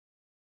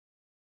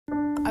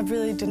I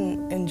really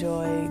didn't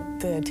enjoy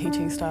the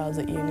teaching styles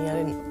at uni.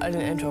 I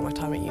didn't enjoy my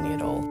time at uni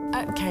at all.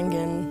 At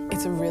Kangan,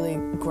 it's a really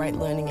great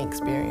learning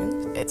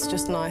experience. It's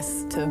just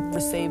nice to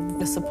receive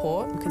the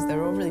support because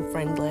they're all really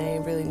friendly,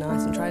 really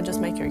nice, and try and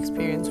just make your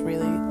experience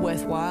really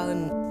worthwhile,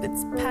 and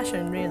it's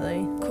passion,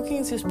 really.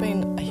 Cooking's just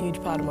been a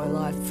huge part of my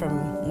life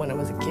from when I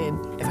was a kid.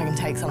 If I can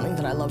take something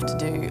that I love to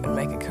do and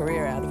make a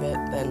career out of it,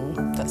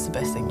 then that's the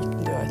best thing you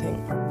can do, I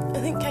think. I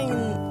think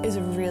Kangan is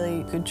a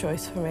really good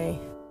choice for me.